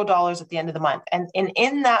with $0 at the end of the month. And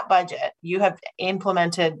in that budget, you have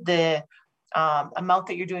implemented the amount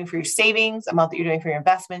that you're doing for your savings, amount that you're doing for your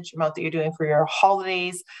investments, amount that you're doing for your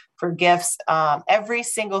holidays, for gifts, every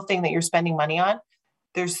single thing that you're spending money on.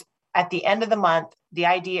 There's at the end of the month, the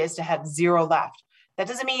idea is to have zero left. That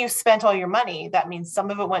doesn't mean you spent all your money. That means some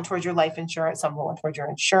of it went towards your life insurance, some of it went towards your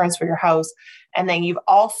insurance for your house. And then you've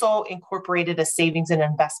also incorporated a savings and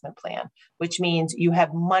investment plan, which means you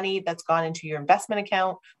have money that's gone into your investment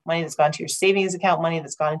account, money that's gone to your savings account, money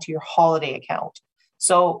that's gone into your holiday account.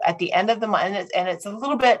 So at the end of the month, and it's a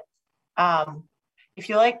little bit, if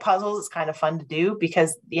you like puzzles, it's kind of fun to do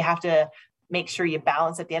because you have to make sure you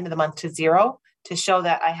balance at the end of the month to zero to show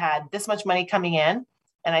that I had this much money coming in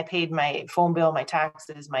and I paid my phone bill, my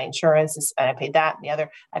taxes, my insurance, and I paid that and the other.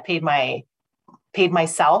 I paid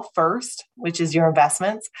myself first, which is your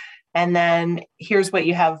investments. And then here's what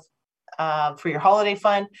you have for your holiday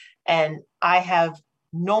fund. And I have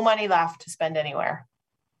no money left to spend anywhere.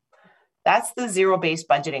 That's the zero-based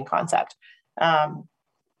budgeting concept.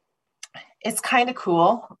 It's kind of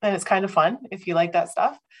cool and it's kind of fun if you like that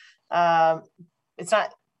stuff. It's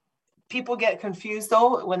not, people get confused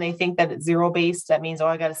though when they think that it's zero-based. That means, oh,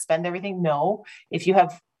 I got to spend everything. No, if you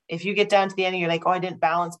get down to the end and you're like, oh, I didn't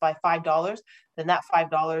balance by $5, then that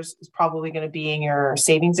 $5 is probably going to be in your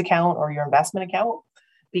savings account or your investment account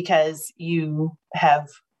because you have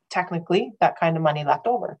technically that kind of money left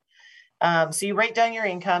over. So you write down your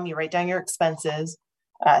income, you write down your expenses,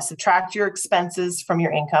 subtract your expenses from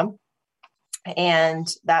your income,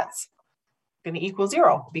 and that's going to equal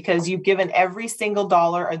zero because you've given every single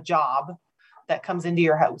dollar a job that comes into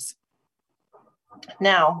your house.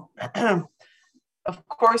 Now, of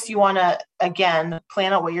course, you want to, again,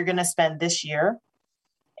 plan out what you're going to spend this year.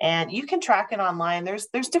 And you can track it online. There's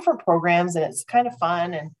different programs and it's kind of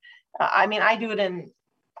fun. And I mean, I do it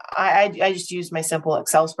I just use my simple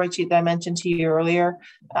Excel spreadsheet that I mentioned to you earlier.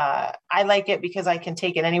 I like it because I can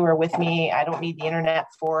take it anywhere with me. I don't need the internet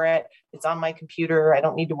for it. It's on my computer. I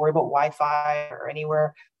don't need to worry about Wi-Fi or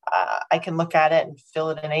anywhere. I can look at it and fill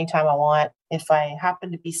it in anytime I want. If I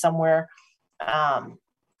happen to be somewhere,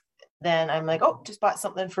 then I'm like, oh, just bought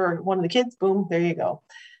something for one of the kids. Boom, there you go.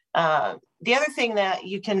 The other thing that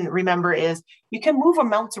you can remember is you can move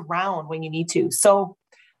amounts around when you need to. So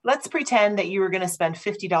let's pretend that you were going to spend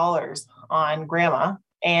 $50 on grandma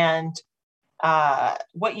and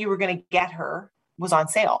what you were going to get her was on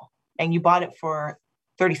sale and you bought it for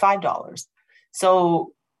 $35.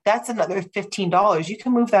 So that's another $15. You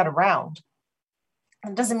can move that around.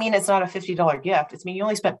 It doesn't mean it's not a $50 gift. It's mean you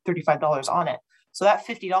only spent $35 on it. So that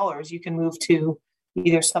 $50 you can move to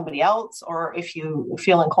either somebody else, or if you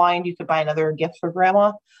feel inclined, you could buy another gift for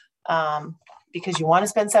grandma because you want to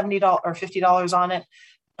spend $70 or $50 on it.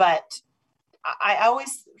 But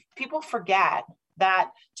people forget that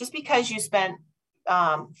just because you spent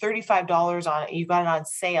 $35 on it, you got it on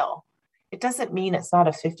sale, it doesn't mean it's not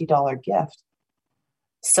a $50 gift.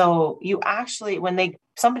 So you actually, when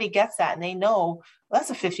somebody gets that and they know, well, that's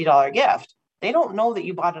a $50 gift, they don't know that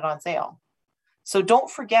you bought it on sale. So don't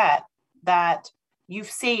forget that you've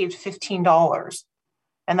saved $15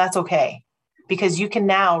 and that's okay because you can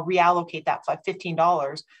now reallocate that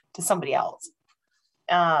 $15 to somebody else.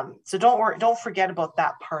 So don't forget about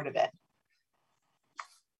that part of it.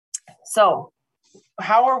 So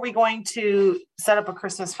how are we going to set up a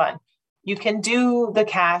Christmas fund? You can do the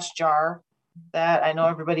cash jar that I know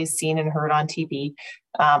everybody's seen and heard on TV.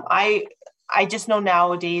 I just know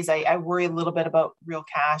nowadays I worry a little bit about real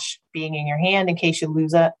cash being in your hand in case you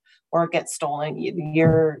lose it or it gets stolen.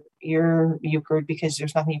 You're euchred because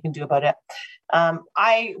there's nothing you can do about it.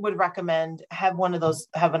 I would recommend have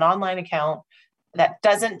an online account that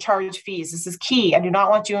doesn't charge fees. This is key. I do not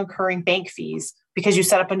want you incurring bank fees because you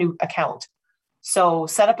set up a new account. So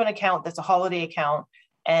set up an account that's a holiday account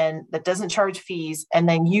and that doesn't charge fees, and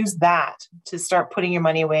then use that to start putting your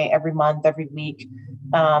money away every month, every week.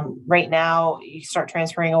 Right now, you start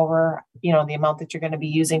transferring over, the amount that you're going to be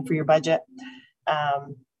using for your budget.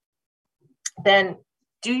 Then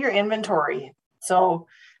do your inventory. So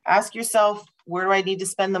ask yourself, where do I need to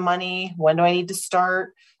spend the money? When do I need to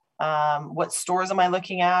start? What stores am I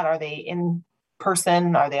looking at? Are they in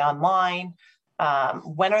person? Are they online?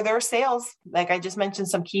 When are there sales? Like I just mentioned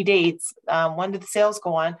some key dates. When do the sales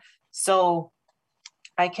go on? So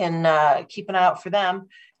I can keep an eye out for them.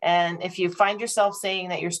 And if you find yourself saying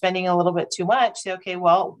that you're spending a little bit too much, say, okay,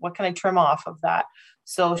 well, what can I trim off of that?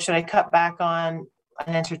 So should I cut back on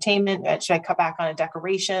an entertainment? Should I cut back on a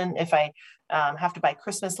decoration? If I have to buy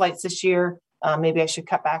Christmas lights this year, maybe I should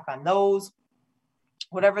cut back on those.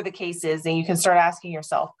 Whatever the case is, then you can start asking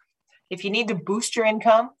yourself, if you need to boost your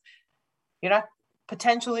income, you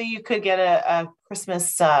could get a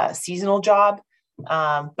Christmas seasonal job.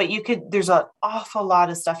 But there's an awful lot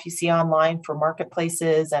of stuff you see online for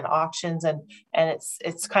marketplaces and auctions, and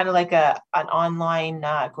it's kind of like an online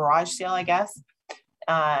garage sale, I guess.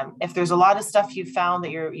 If there's a lot of stuff you found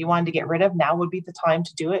that you wanted to get rid of, now would be the time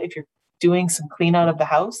to do it. If you're doing some clean out of the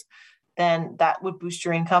house, then that would boost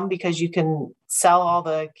your income, because you can sell all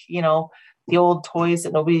the old toys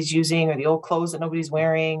that nobody's using, or the old clothes that nobody's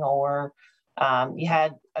wearing, or you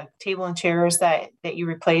had a table and chairs that you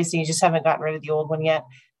replaced and you just haven't gotten rid of the old one yet.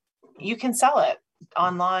 You can sell it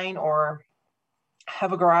online or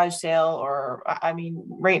have a garage sale, or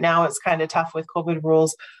right now it's kind of tough with COVID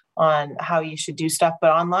rules on how you should do stuff,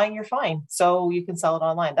 but online you're fine. So you can sell it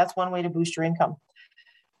online. That's one way to boost your income.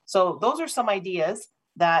 So those are some ideas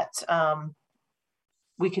that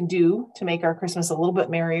we can do to make our Christmas a little bit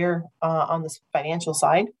merrier on the financial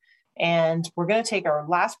side. And we're going to take our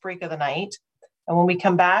last break of the night. And when we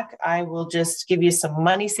come back, I will just give you some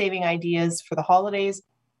money saving ideas for the holidays.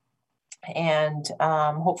 And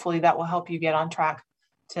hopefully that will help you get on track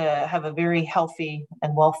to have a very healthy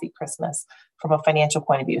and wealthy Christmas from a financial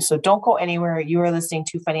point of view. So don't go anywhere. You are listening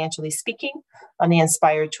to Financially Speaking on the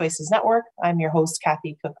Inspired Choices Network. I'm your host,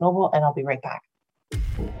 Kathy Cook Noble, and I'll be right back.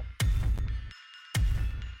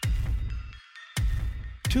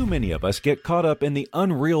 Too many of us get caught up in the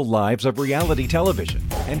unreal lives of reality television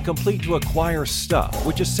and complete to acquire stuff,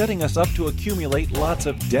 which is setting us up to accumulate lots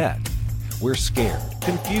of debt. We're scared,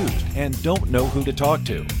 confused, and don't know who to talk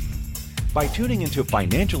to. By tuning into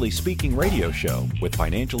Financially Speaking radio show with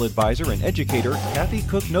financial advisor and educator Kathy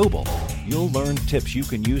Cook Noble, you'll learn tips you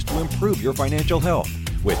can use to improve your financial health,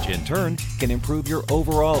 which in turn can improve your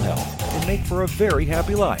overall health and make for a very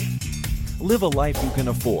happy life. Live a life you can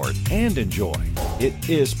afford and enjoy. It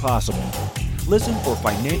is possible. Listen for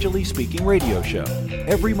Financially Speaking radio show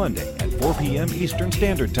every Monday at 4 p.m. Eastern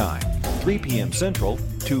Standard Time, 3 p.m. Central,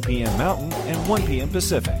 2 p.m. Mountain, and 1 p.m.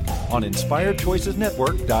 Pacific on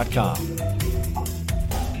InspiredChoicesNetwork.com.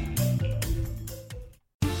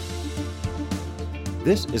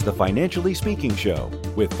 This is the Financially Speaking Show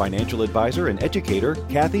with financial advisor and educator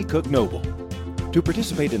Kathy Cook Noble. To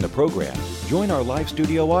participate in the program, join our live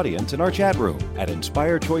studio audience in our chat room at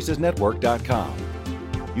InspiredChoicesNetwork.com.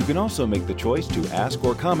 You can also make the choice to ask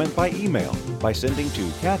or comment by email by sending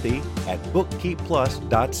to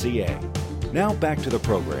Kathy@bookkeepplus.ca. Now back to the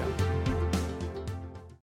program.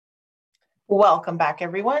 Welcome back,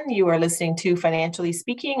 everyone. You are listening to Financially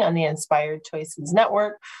Speaking on the Inspired Choices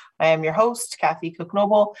Network. I am your host, Kathy Cook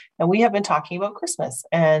Noble, and we have been talking about Christmas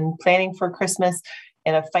and planning for Christmas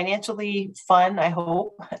in a financially fun, I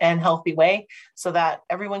hope, and healthy way, so that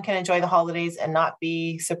everyone can enjoy the holidays and not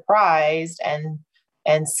be surprised and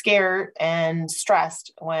scared and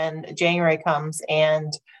stressed when January comes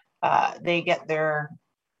and they get their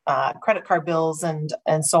credit card bills and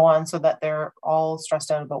so on, so that they're all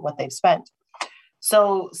stressed out about what they've spent.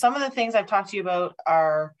 So some of the things I've talked to you about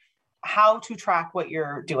are how to track what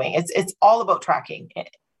you're doing. It's all about tracking.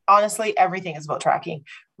 Honestly, everything is about tracking.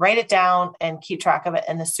 Write it down and keep track of it.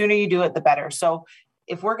 And the sooner you do it, the better. So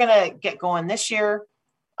if we're going to get going this year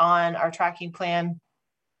on our tracking plan,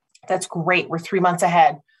 that's great. We're 3 months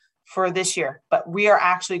ahead for this year, but we are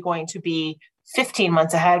actually going to be 15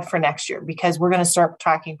 months ahead for next year, because we're going to start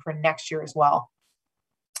tracking for next year as well.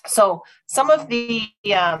 So some of the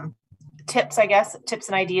tips and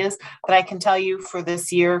ideas that I can tell you for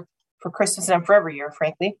this year, for Christmas and for every year,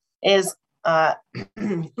 frankly, is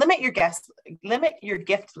limit your gift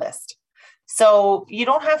list. So you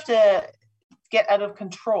don't have to get out of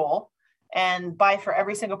control and buy for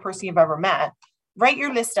every single person you've ever met. Write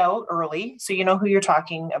your list out early so you know who you're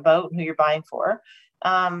talking about and who you're buying for.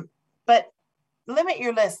 But limit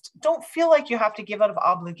your list. Don't feel like you have to give out of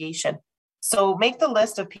obligation. So make the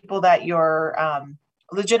list of people that you're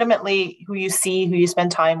legitimately, who you see, who you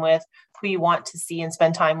spend time with, who you want to see and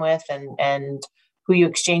spend time with, and who you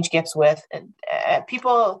exchange gifts with. And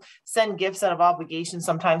people send gifts out of obligation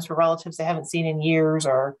sometimes for relatives they haven't seen in years,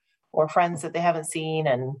 or friends that they haven't seen.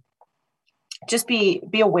 And just be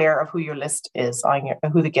aware of who your list is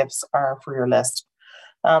who the gifts are for your list.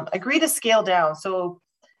 Agree to scale down. So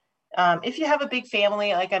if you have a big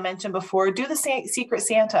family, like I mentioned before, do the Secret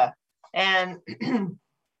Santa, and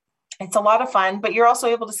it's a lot of fun, but you're also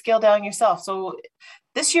able to scale down yourself. So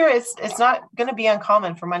this year, it's not going to be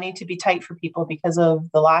uncommon for money to be tight for people because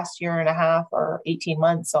of the last year and a half or 18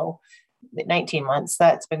 months, so 19 months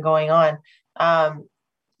that's been going on.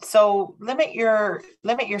 So limit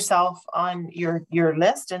yourself on your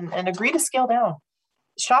list and agree to scale down.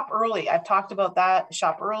 Shop early. I've talked about that.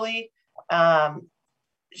 Shop early. I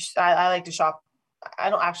like to shop. I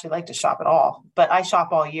don't actually like to shop at all, but I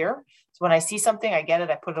shop all year. when I see something, I get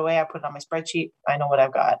it, I put it away, I put it on my spreadsheet, I know what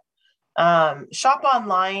I've got. Shop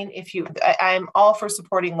online. I'm all for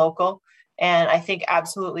supporting local, and I think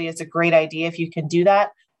absolutely it's a great idea if you can do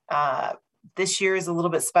that. This year is a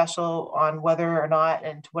little bit special on whether or not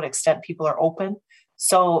and to what extent people are open.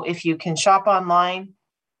 So if you can shop online,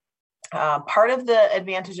 part of the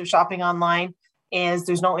advantage of shopping online is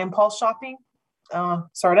there's no impulse shopping,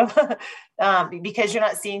 sort of, because you're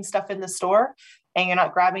not seeing stuff in the store and you're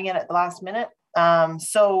not grabbing it at the last minute.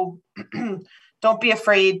 So don't be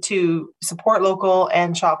afraid to support local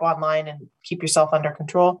and shop online and keep yourself under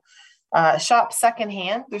control. Shop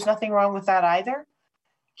secondhand. There's nothing wrong with that either.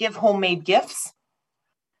 Give homemade gifts,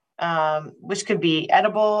 which could be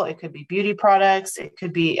edible. It could be beauty products. It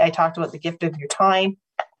could be, I talked about the gift of your time.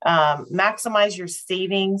 Maximize your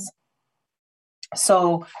savings.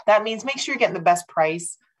 So that means make sure you're getting the best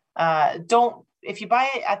price. If you buy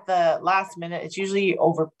it at the last minute, it's usually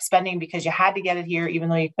overspending because you had to get it here, even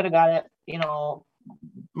though you could have got it,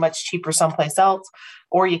 much cheaper someplace else,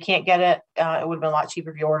 or you can't get it. It would have been a lot cheaper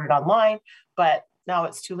if you ordered online, but now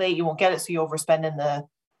it's too late. You won't get it. So you overspend in the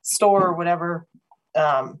store or whatever.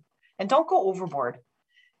 And don't go overboard.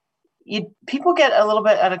 People get a little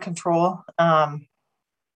bit out of control.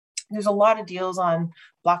 There's a lot of deals on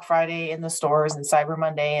Black Friday in the stores and Cyber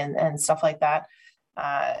Monday and stuff like that.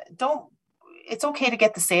 It's okay to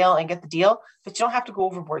get the sale and get the deal, but you don't have to go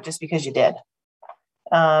overboard just because you did.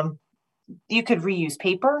 You could reuse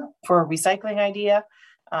paper for a recycling idea.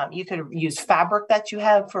 You could use fabric that you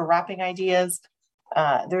have for wrapping ideas.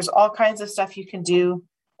 There's all kinds of stuff you can do.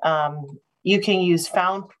 You can use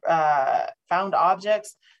found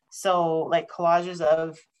objects. So like collages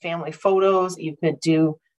of family photos. You could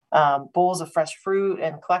do bowls of fresh fruit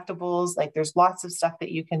and collectibles. Like there's lots of stuff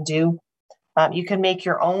that you can do. You can make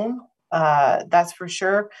your own, that's for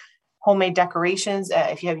sure. Homemade decorations.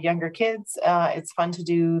 If you have younger kids, it's fun to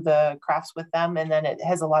do the crafts with them. And then it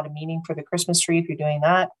has a lot of meaning for the Christmas tree if you're doing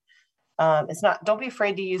that. Don't be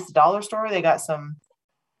afraid to use the dollar store. They got some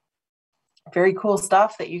very cool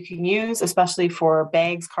stuff that you can use, especially for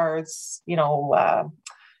bags, cards,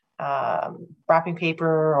 wrapping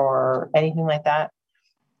paper or anything like that.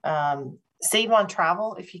 Save on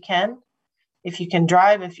travel if you can. If you can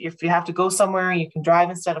drive, if you have to go somewhere, you can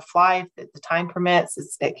drive instead of fly. If the time permits,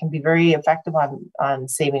 it can be very effective on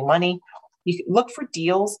saving money. You can look for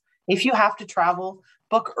deals. If you have to travel,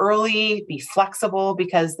 book early, be flexible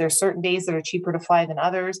because there's certain days that are cheaper to fly than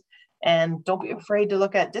others. And don't be afraid to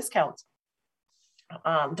look at discounts.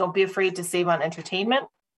 Don't be afraid to save on entertainment.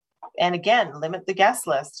 And again, limit the guest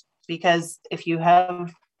list because if you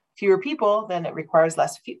have fewer people, then it requires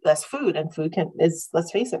less food, and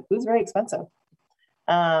let's face it, food's very expensive.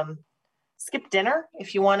 Skip dinner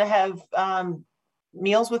if you want to have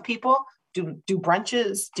meals with people. Do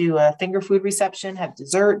brunches, do a finger food reception, have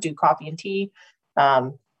dessert, do coffee and tea.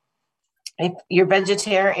 If you're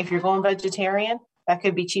going vegetarian, that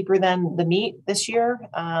could be cheaper than the meat this year.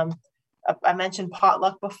 I mentioned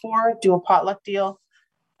potluck before. Do a potluck deal.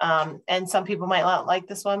 And some people might not like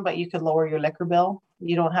this one, but you could lower your liquor bill.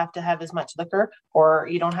 You don't have to have as much liquor, or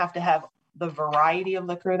you don't have to have the variety of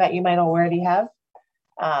liquor that you might already have.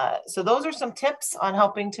 So those are some tips on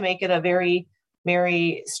helping to make it a very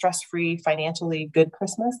merry, stress-free, financially good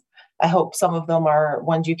Christmas. I hope some of them are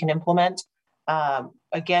ones you can implement.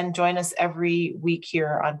 Again, join us every week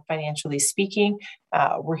here on Financially Speaking.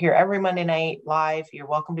 We're here every Monday night live. You're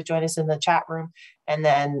welcome to join us in the chat room. And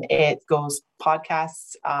then it goes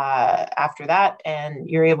podcasts after that. And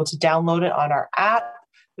you're able to download it on our app,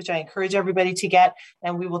 which I encourage everybody to get.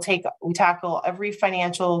 And we tackle every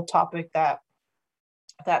financial topic that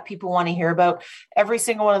people want to hear about. Every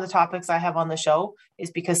single one of the topics I have on the show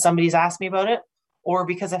is because somebody's asked me about it, or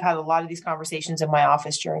because I've had a lot of these conversations in my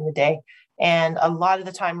office during the day. And a lot of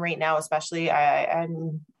the time right now, especially,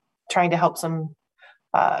 I'm trying to help some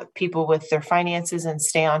people with their finances and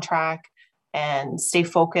stay on track and stay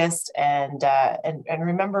focused and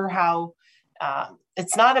remember how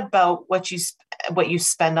it's not about what you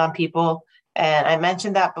spend on people. And I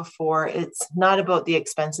mentioned that before. It's not about the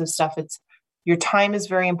expensive stuff. It's your time is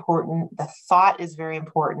very important. The thought is very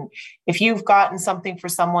important. If you've gotten something for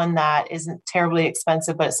someone that isn't terribly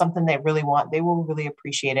expensive, but it's something they really want, they will really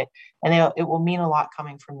appreciate it. And it will mean a lot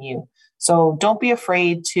coming from you. So don't be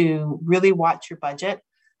afraid to really watch your budget.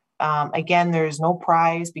 Again, there's no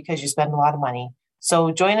prize because you spend a lot of money.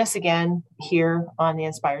 So join us again here on the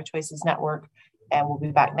Inspired Choices Network. And we'll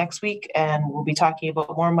be back next week. And we'll be talking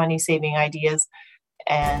about more money saving ideas.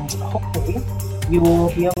 And hopefully you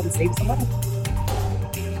will be able to save some money.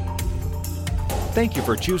 Thank you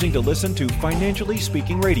for choosing to listen to Financially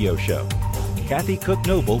Speaking Radio Show. Kathy Cook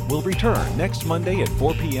Noble will return next Monday at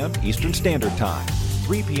 4 p.m. Eastern Standard Time,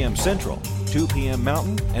 3 p.m. Central, 2 p.m.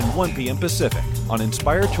 Mountain, and 1 p.m. Pacific on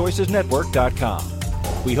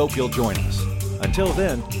InspiredChoicesNetwork.com. We hope you'll join us. Until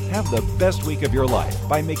then, have the best week of your life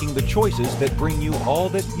by making the choices that bring you all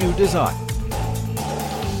that you desire.